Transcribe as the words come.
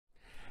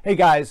Hey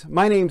guys,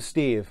 my name's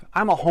Steve.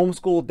 I'm a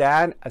homeschool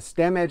dad, a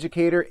STEM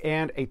educator,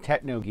 and a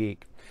techno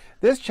geek.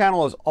 This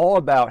channel is all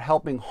about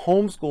helping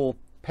homeschool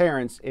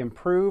parents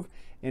improve,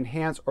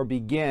 enhance, or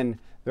begin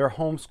their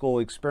homeschool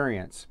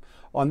experience.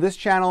 On this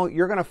channel,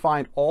 you're going to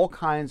find all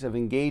kinds of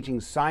engaging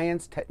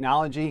science,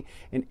 technology,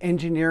 and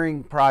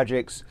engineering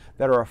projects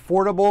that are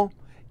affordable,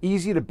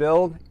 easy to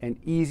build, and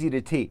easy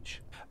to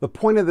teach. The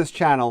point of this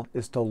channel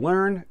is to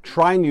learn,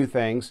 try new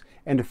things,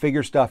 and to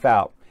figure stuff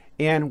out.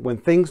 And when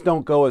things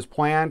don't go as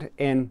planned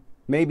and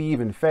maybe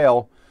even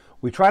fail,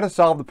 we try to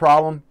solve the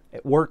problem,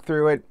 work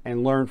through it,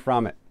 and learn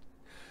from it.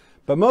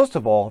 But most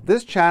of all,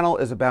 this channel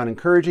is about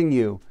encouraging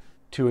you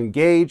to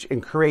engage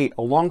and create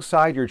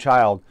alongside your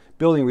child,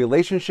 building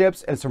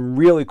relationships and some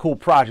really cool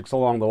projects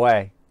along the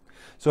way.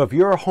 So if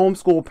you're a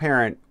homeschool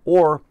parent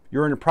or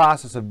you're in the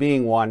process of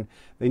being one,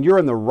 then you're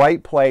in the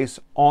right place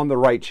on the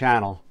right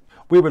channel.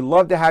 We would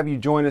love to have you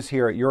join us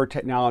here at Your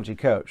Technology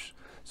Coach.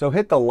 So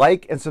hit the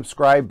like and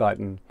subscribe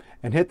button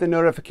and hit the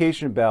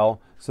notification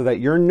bell so that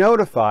you're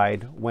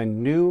notified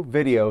when new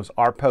videos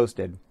are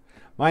posted.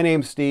 My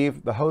name's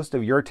Steve, the host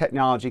of Your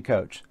Technology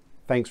Coach.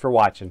 Thanks for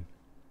watching.